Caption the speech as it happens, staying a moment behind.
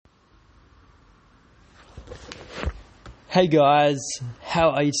Hey guys,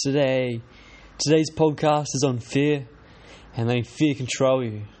 how are you today? Today's podcast is on fear and letting fear control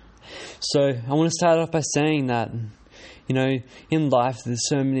you. So I want to start off by saying that, in life there's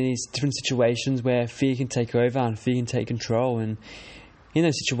so many different situations where fear can take over and fear can take control, and in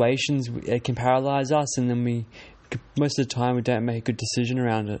those situations it can paralyze us, and then most of the time we don't make a good decision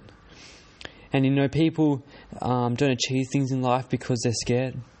around it. And people don't achieve things in life because they're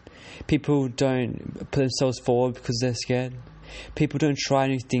scared. People don't put themselves forward because they're scared. People don't try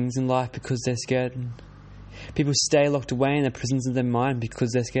new things in life because they're scared. People stay locked away in the prisons of their mind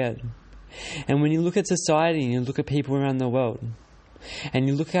because they're scared. And when you look at society and you look at people around the world, and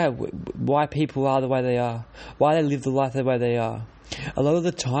you look at why people are the way they are, why they live the life the way they are, a lot of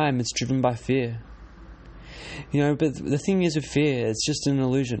the time it's driven by fear. But the thing is with fear, it's just an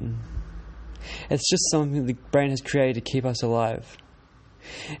illusion. It's just something the brain has created to keep us alive.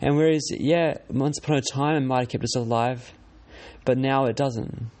 And whereas, once upon a time it might have kept us alive, but now it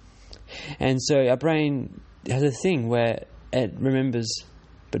doesn't. And so our brain has a thing where it remembers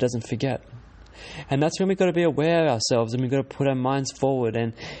but doesn't forget. And that's when we've got to be aware of ourselves, and we've got to put our minds forward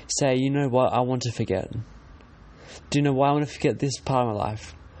and say, you know what, I want to forget. Do you know why I want to forget this part of my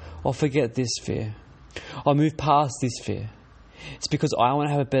life? Or forget this fear? Or move past this fear? It's because I want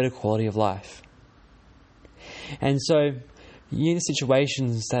to have a better quality of life. And so you're in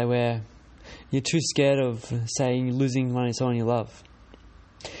situations where you're too scared of, saying, losing money to someone you love.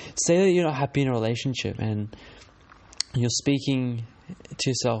 Say that you're not happy in a relationship and you're speaking to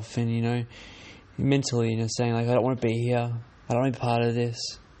yourself and, mentally, saying, I don't want to be here. I don't want to be part of this.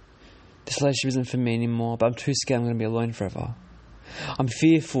 This relationship isn't for me anymore, but I'm too scared I'm going to be alone forever. I'm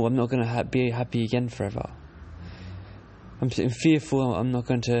fearful I'm not going to be happy again forever. I'm fearful I'm not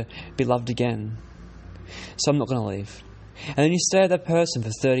going to be loved again. So I'm not going to leave. And then you stay with that person for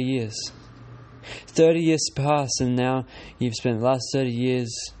 30 years. 30 years pass, and now you've spent the last 30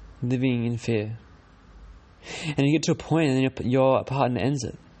 years living in fear. And you get to a point, and then your partner ends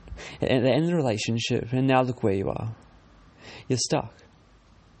it. And they end the relationship, and now look where you are. You're stuck.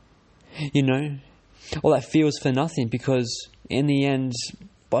 All that fear was for nothing, because in the end,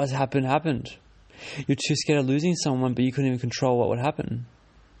 what has happened. You're too scared of losing someone, but you couldn't even control what would happen.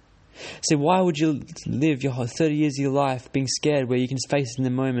 So why would you live your whole 30 years of your life being scared, where you can face it in the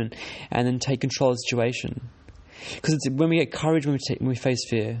moment and then take control of the situation? Because it's when we get courage, when we face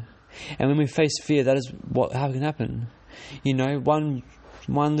fear. And when we face fear, that is how it can happen.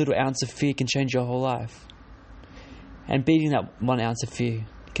 One little ounce of fear can change your whole life. And beating that 1 ounce of fear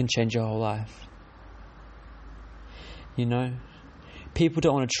can change your whole life. People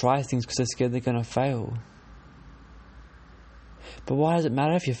don't want to try things because they're scared they're going to fail. But why does it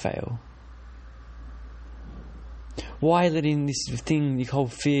matter if you fail? Why letting this thing you call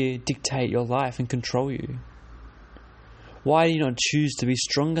fear dictate your life and control you? Why do you not choose to be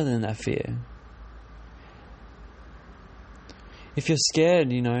stronger than that fear? If you're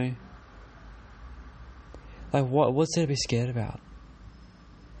scared, what's there to be scared about?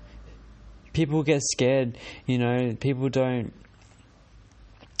 People get scared, people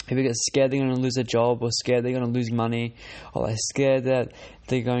get scared they're going to lose their job, or scared they're going to lose money, or they're scared that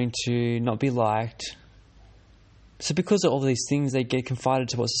they're going to not be liked. So because of all these things, they get confided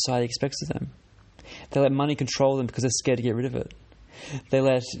to what society expects of them. They let money control them because they're scared to get rid of it. They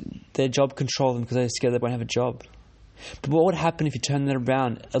let their job control them because they're scared they won't have a job. But what would happen if you turned that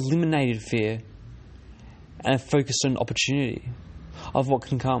around, eliminated fear, and focused on opportunity of what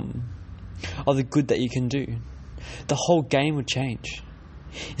can come, of the good that you can do? The whole game would change.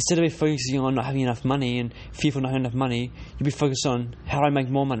 Instead of focusing on not having enough money and fearful of not having enough money, you'd be focused on, how do I make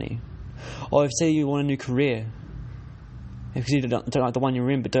more money? Or if, say, you want a new career, because you don't like the one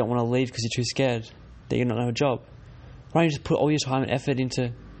you're in but don't want to leave because you're too scared that you're not going to have a job, why don't you just put all your time and effort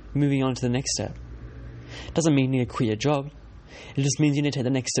into moving on to the next step? It doesn't mean you need to quit your job. It just means you need to take the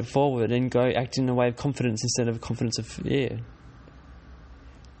next step forward and go act in a way of confidence instead of confidence of fear.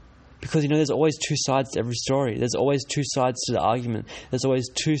 Because, there's always two sides to every story. There's always two sides to the argument. There's always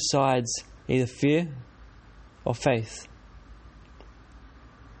two sides, either fear or faith.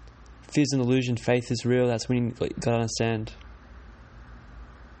 Fear is an illusion. Faith is real. That's when you've got to understand.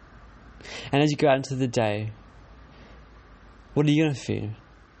 And as you go out into the day, what are you going to fear?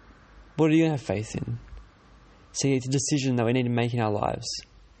 What are you going to have faith in? See, it's a decision that we need to make in our lives.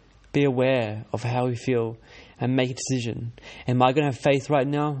 Be aware of how we feel and make a decision. Am I going to have faith right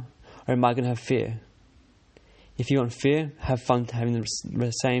now? Or am I going to have fear? If you want fear, have fun having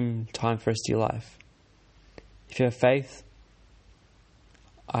the same time for the rest of your life. If you have faith,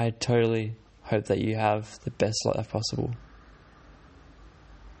 I totally hope that you have the best life possible.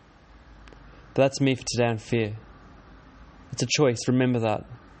 But that's me for today on fear. It's a choice. Remember that.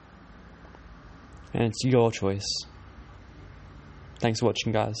 And it's your choice. Thanks for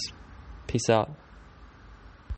watching, guys. Peace out.